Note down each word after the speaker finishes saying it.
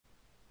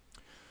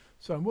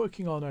So I'm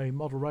working on a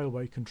model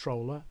railway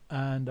controller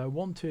and I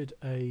wanted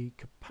a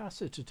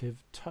capacitive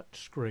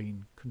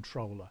touchscreen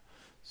controller.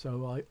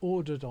 So I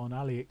ordered on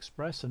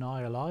AliExpress an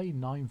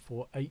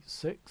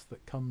ILI9486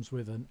 that comes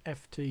with an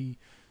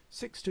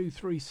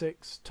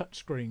FT6236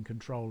 touchscreen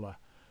controller.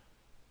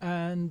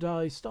 And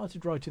I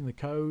started writing the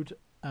code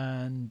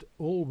and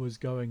all was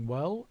going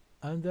well,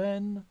 and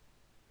then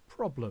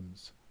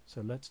problems.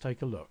 So let's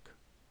take a look.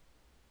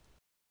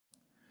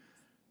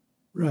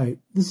 Right,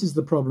 this is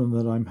the problem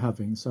that I'm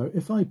having. So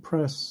if I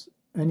press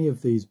any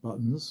of these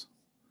buttons,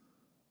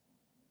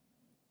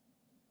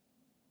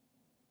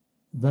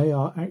 they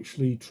are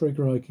actually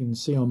trigger. I can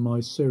see on my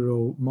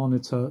serial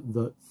monitor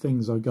that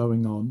things are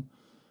going on.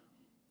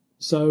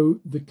 So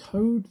the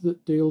code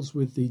that deals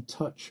with the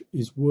touch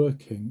is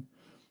working.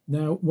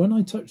 Now, when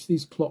I touch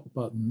these clock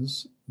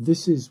buttons,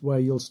 this is where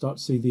you'll start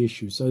to see the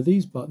issue. So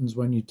these buttons,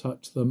 when you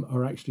touch them,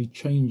 are actually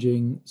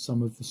changing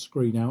some of the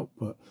screen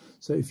output.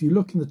 So if you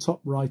look in the top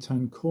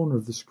right-hand corner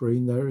of the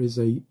screen, there is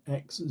a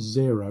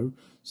X0.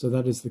 So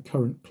that is the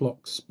current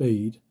clock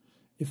speed.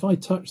 If I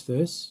touch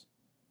this,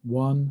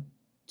 1,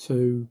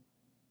 2,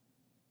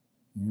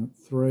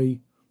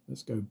 3,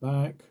 let's go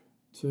back,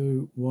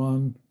 2,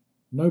 1,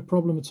 no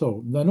problem at all.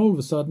 And then all of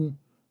a sudden,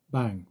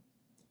 bang,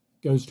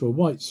 goes to a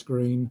white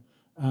screen.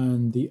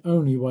 And the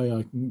only way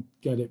I can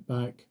get it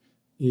back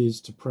is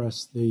to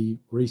press the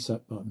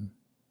reset button.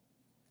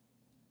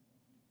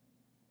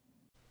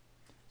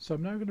 So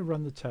I'm now going to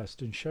run the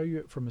test and show you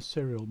it from a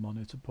serial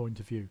monitor point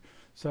of view.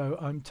 So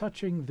I'm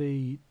touching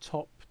the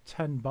top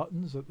 10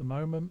 buttons at the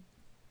moment,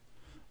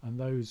 and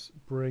those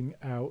bring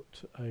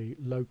out a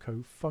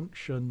loco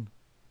function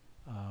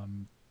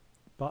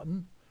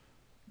button.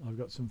 I've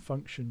got some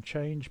function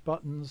change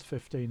buttons,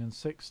 15 and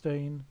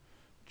 16,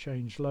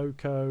 change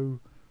loco,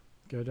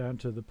 go down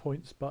to the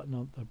points button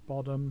at the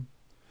bottom,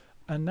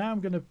 and now I'm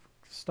going to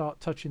start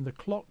touching the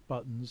clock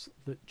buttons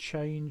that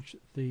change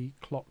the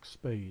clock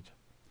speed.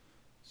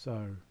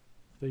 So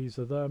these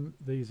are them.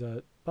 These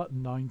are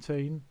button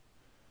 19.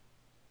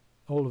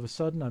 All of a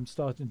sudden I'm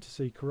starting to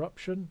see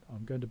corruption.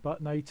 I'm going to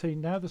button 18.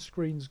 Now the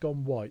screen's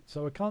gone white,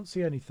 so I can't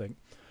see anything.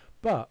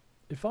 But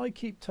if I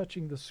keep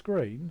touching the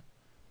screen,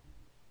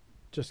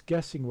 just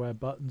guessing where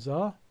buttons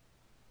are,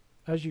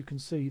 as you can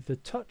see, the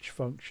touch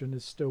function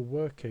is still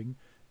working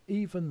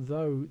even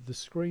though the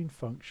screen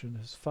function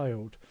has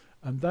failed,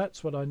 and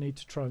that's what I need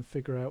to try and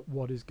figure out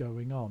what is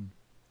going on.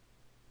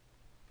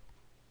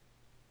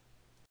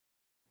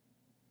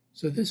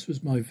 So this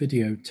was my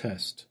video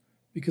test.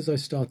 Because I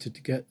started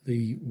to get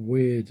the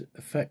weird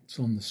effects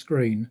on the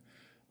screen,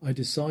 I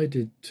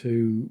decided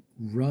to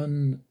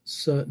run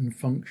certain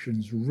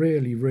functions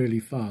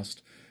really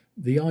fast.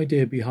 The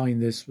idea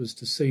behind this was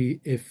to see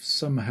if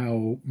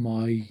somehow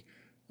my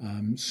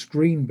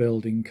screen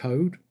building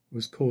code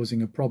was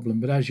causing a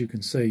problem, but as you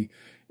can see,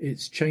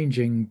 it's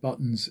changing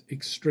buttons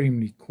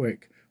extremely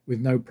quick with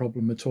no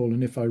problem at all.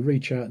 And if I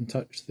reach out and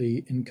touch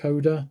the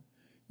encoder,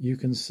 you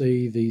can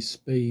see the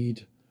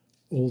speed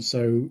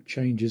also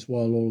changes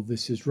while all of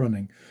this is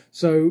running.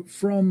 So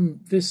from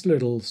this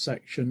little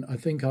section, I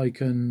think I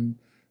can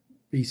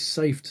be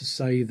safe to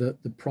say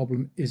that the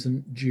problem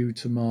isn't due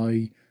to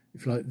my,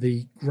 if you like,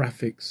 the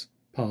graphics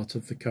part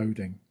of the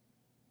coding.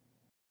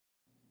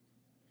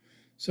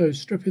 So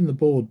stripping the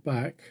board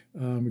back,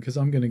 because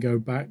I'm going to go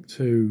back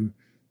to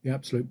the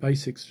absolute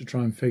basics to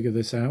try and figure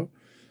this out.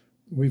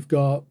 We've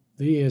got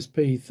the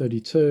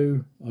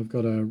ESP32, I've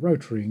got a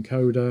rotary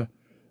encoder,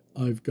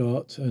 I've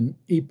got an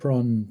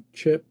EEPROM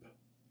chip,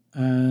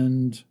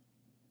 and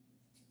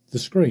the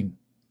screen.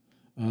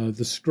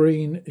 The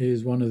screen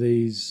is one of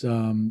these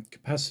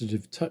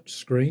capacitive touch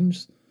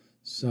screens.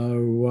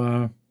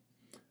 So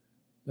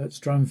let's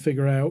try and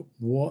figure out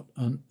what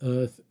on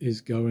earth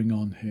is going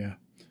on here.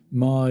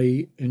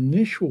 My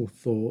initial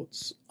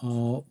thoughts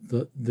are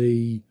that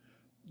the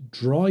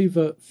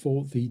driver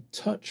for the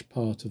touch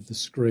part of the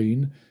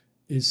screen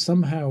is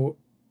somehow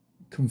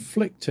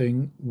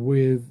conflicting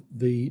with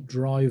the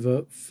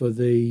driver for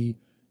the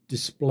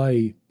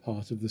display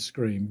part of the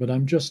screen, but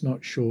I'm just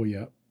not sure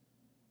yet.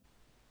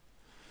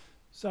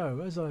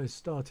 So as I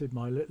started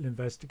my little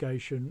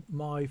investigation,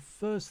 my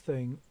first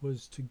thing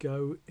was to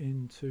go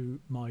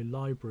into my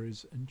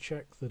libraries and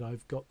check that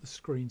I've got the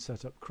screen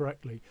set up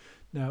correctly.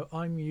 Now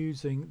I'm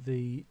using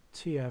the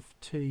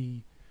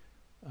TFT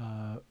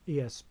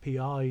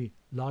ESPI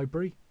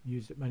library,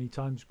 used it many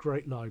times,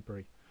 great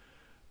library.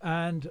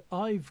 And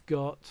I've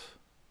got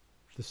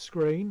the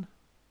screen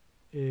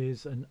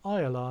is an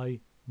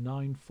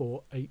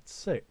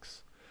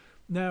ILI9486.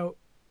 Now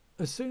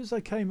as soon as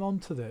I came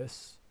onto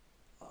this,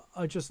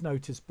 I just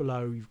noticed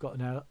below you've got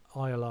an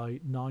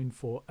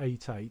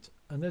ILI9488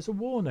 and there's a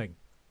warning.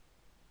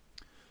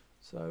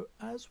 So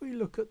as we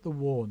look at the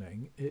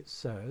warning, it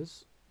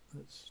says,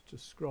 let's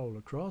just scroll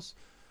across.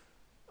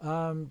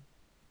 So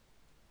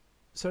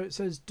it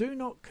says, do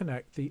not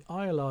connect the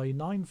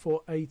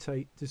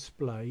ILI9488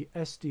 display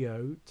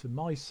SDO to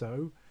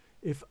MISO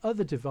if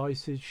other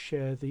devices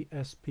share the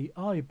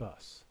SPI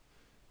bus.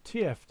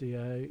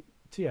 TFT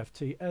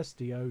TFT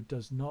SDO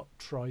does not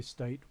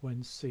tri-state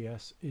when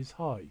CS is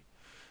high.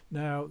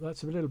 Now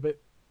that's a little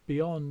bit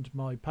beyond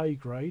my pay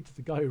grade.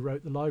 The guy who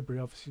wrote the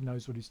library obviously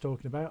knows what he's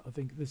talking about. I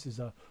think this is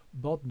a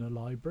Bodmer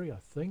library, I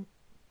think.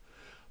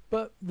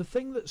 But the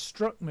thing that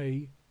struck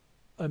me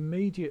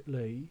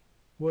immediately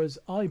was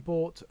I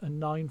bought a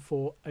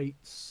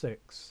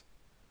 9486,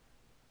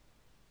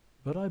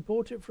 but I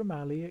bought it from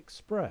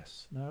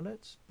AliExpress. Now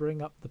let's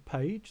bring up the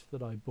page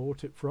that I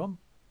bought it from.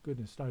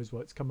 Goodness knows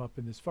why it's come up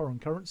in this foreign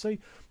currency,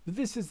 but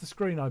this is the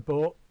screen I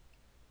bought.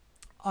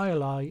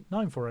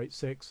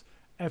 ILI9486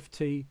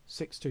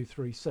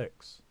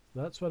 FT6236.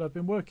 That's what I've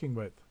been working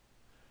with.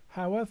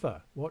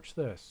 However, watch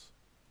this.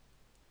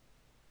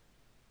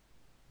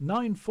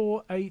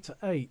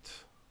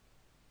 9488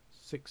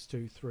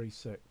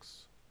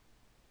 6236.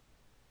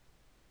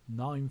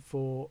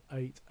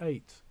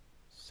 9488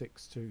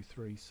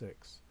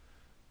 6236.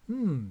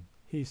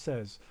 He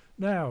says.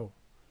 Now,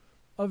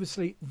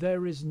 obviously,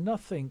 there is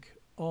nothing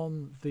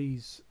on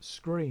these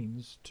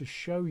screens to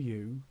show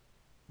you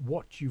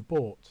what you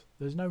bought.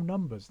 There's no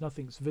numbers,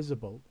 nothing's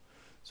visible.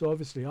 So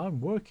obviously I'm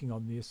working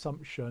on the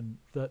assumption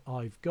that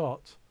I've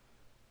got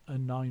a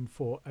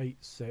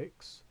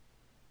 9486,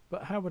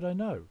 but how would I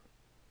know?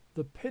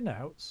 The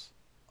pinouts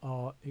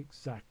are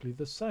exactly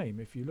the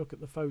same. If you look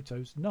at the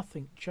photos,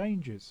 nothing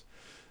changes.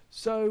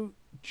 So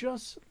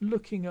just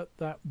looking at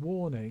that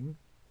warning,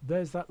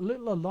 there's that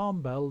little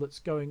alarm bell that's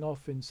going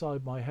off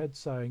inside my head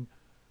saying,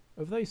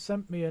 have they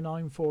sent me a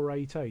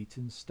 9488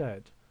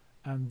 instead?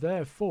 And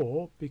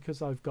therefore,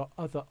 because I've got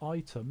other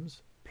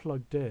items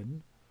plugged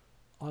in,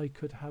 I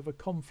could have a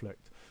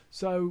conflict.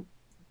 So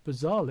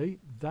bizarrely,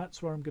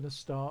 that's where I'm going to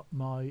start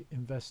my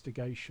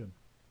investigation.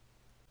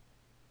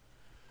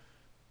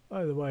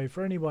 By the way,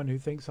 for anyone who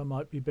thinks I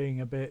might be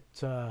being a bit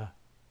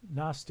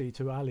nasty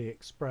to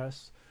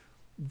AliExpress,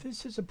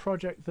 this is a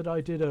project that I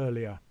did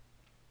earlier.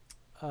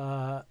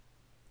 I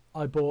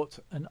bought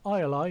an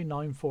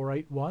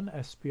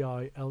ILI9488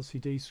 SPI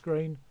LCD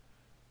screen,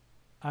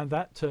 and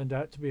that turned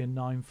out to be a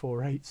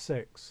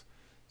 9486.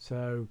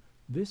 So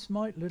this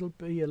might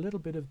be a little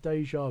bit of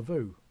deja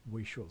vu.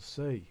 We shall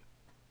see.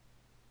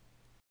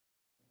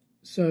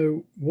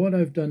 So what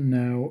I've done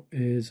now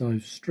is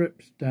I've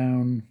stripped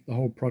down the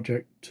whole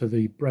project to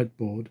the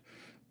breadboard,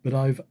 but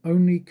I've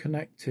only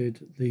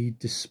connected the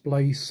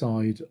display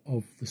side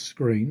of the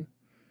screen.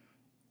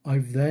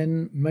 I've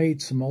then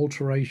made some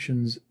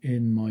alterations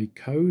in my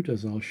code,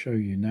 as I'll show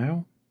you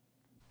now.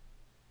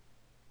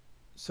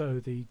 So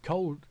the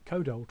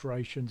code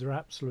alterations are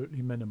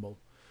absolutely minimal.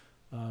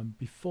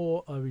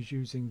 Before I was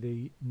using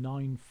the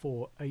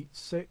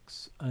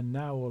 9486, and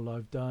now all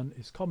I've done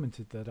is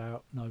commented that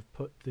out and I've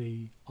put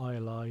the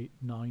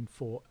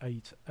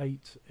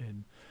ILI9488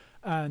 in.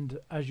 And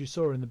as you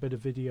saw in the bit of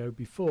video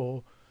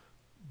before,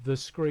 the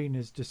screen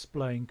is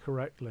displaying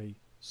correctly.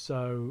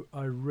 So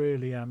I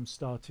really am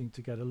starting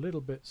to get a little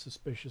bit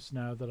suspicious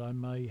now that I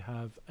may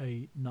have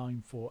a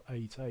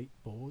 9488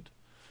 board.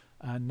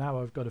 And now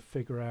I've got to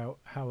figure out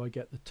how I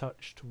get the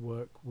touch to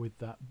work with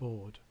that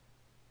board.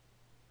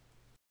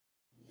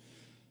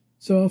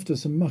 So after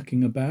some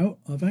mucking about,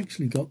 I've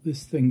actually got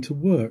this thing to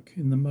work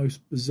in the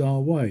most bizarre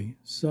way.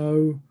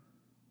 So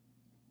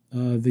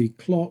the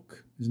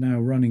clock is now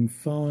running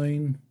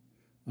fine.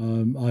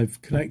 I've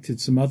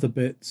connected some other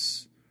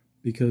bits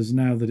because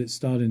now that it's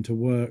starting to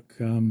work,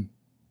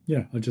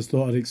 yeah, I just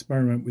thought I'd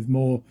experiment with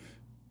more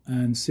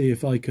and see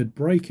if I could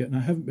break it, and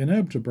I haven't been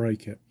able to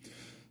break it.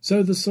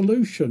 So the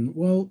solution,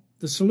 well,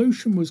 the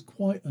solution was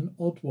quite an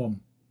odd one.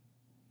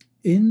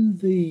 In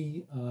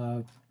the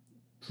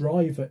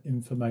driver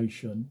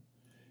information,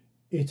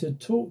 it had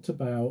talked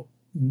about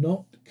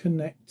not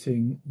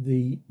connecting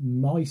the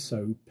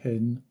MISO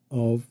pin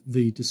of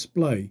the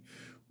display,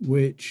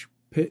 which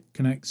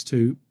connects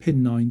to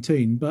pin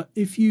 19. But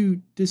if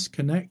you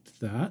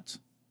disconnect that,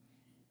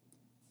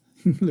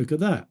 look at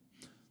that,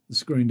 the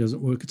screen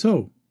doesn't work at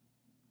all.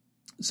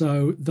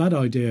 So that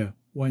idea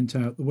went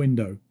out the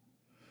window.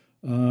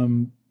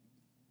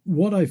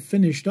 What I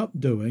finished up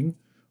doing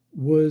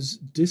was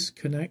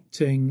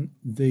disconnecting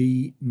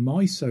the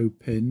MISO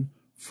pin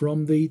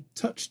from the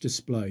touch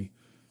display,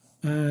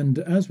 and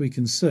as we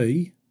can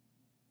see,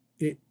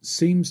 it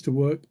seems to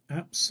work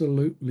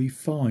absolutely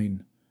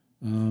fine.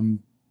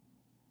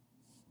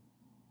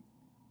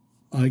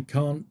 I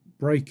can't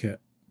break it.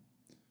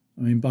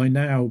 I mean, by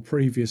now,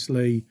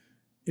 previously,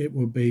 it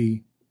would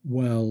be,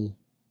 well,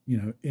 you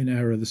know, in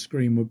error. The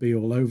screen would be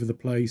all over the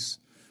place.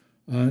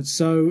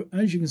 So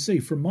as you can see,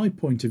 from my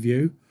point of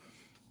view,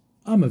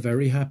 I'm a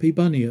very happy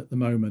bunny at the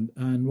moment.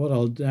 And what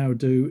I'll now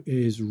do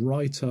is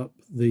write up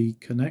the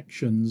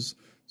connections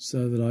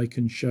so that I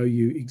can show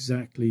you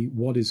exactly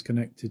what is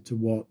connected to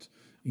what,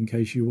 in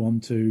case you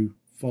want to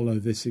follow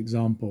this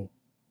example.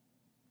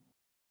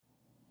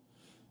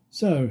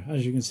 So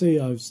as you can see,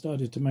 I've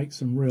started to make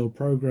some real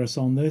progress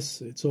on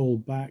this. It's all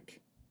back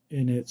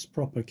in its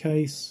proper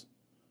case.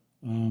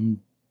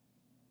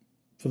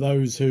 For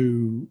those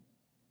who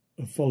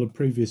have followed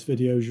previous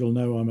videos, you'll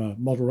know I'm a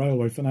model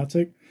railway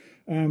fanatic.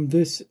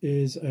 This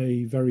is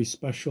a very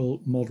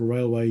special model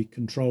railway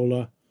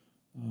controller.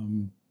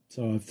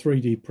 So I've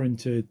 3D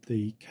printed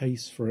the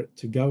case for it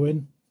to go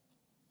in.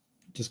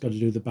 Just got to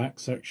do the back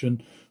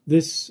section.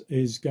 This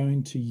is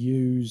going to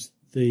use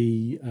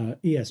the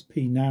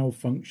ESP Now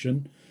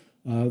function.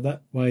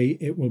 That way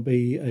it will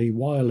be a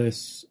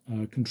wireless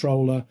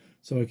controller,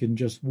 so I can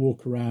just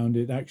walk around.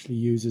 It actually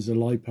uses a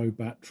LiPo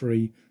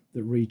battery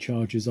that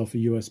recharges off a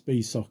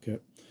USB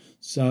socket.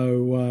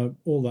 So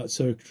all that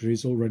circuitry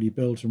is already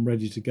built and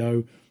ready to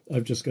go.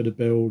 I've just got to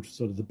build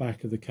sort of the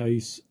back of the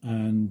case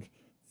and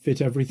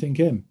fit everything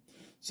in.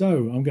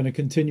 So I'm going to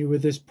continue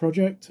with this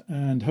project,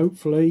 and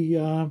hopefully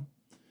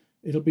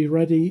it'll be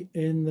ready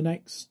in the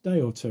next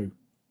day or two.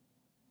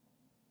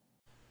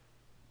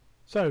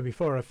 So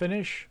before I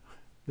finish,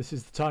 this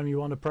is the time you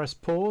want to press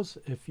pause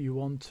if you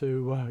want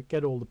to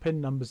get all the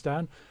pin numbers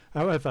down.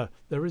 However,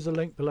 there is a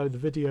link below the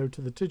video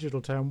to the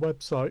Digital Town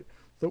website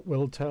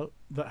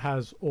that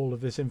has all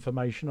of this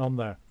information on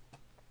there.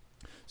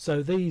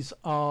 So these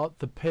are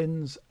the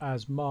pins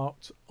as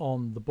marked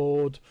on the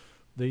board.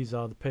 These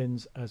are the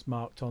pins as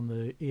marked on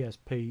the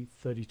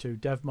ESP32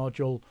 dev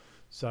module.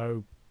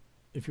 So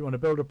if you want to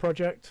build a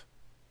project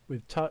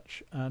with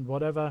touch and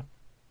whatever,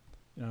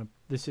 you know,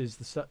 this is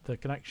the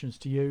connections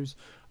to use.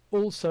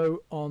 Also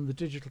on the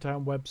Digital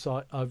Town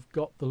website, I've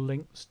got the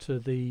links to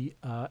the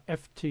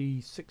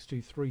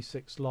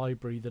FT6236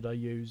 library that I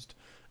used,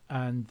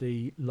 and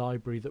the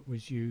library that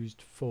was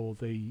used for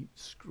the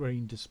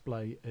screen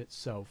display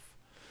itself.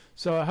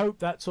 So I hope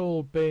that's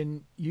all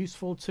been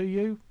useful to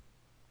you,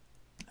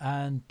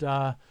 and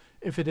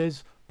if it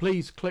is,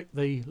 please click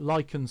the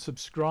like and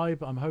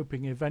subscribe. I'm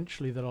hoping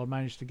eventually that I'll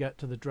manage to get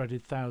to the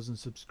dreaded 1,000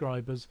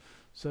 subscribers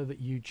so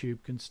that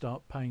YouTube can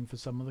start paying for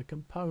some of the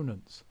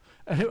components.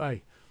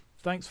 Anyway,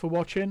 thanks for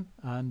watching,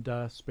 and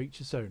speak to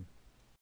you soon.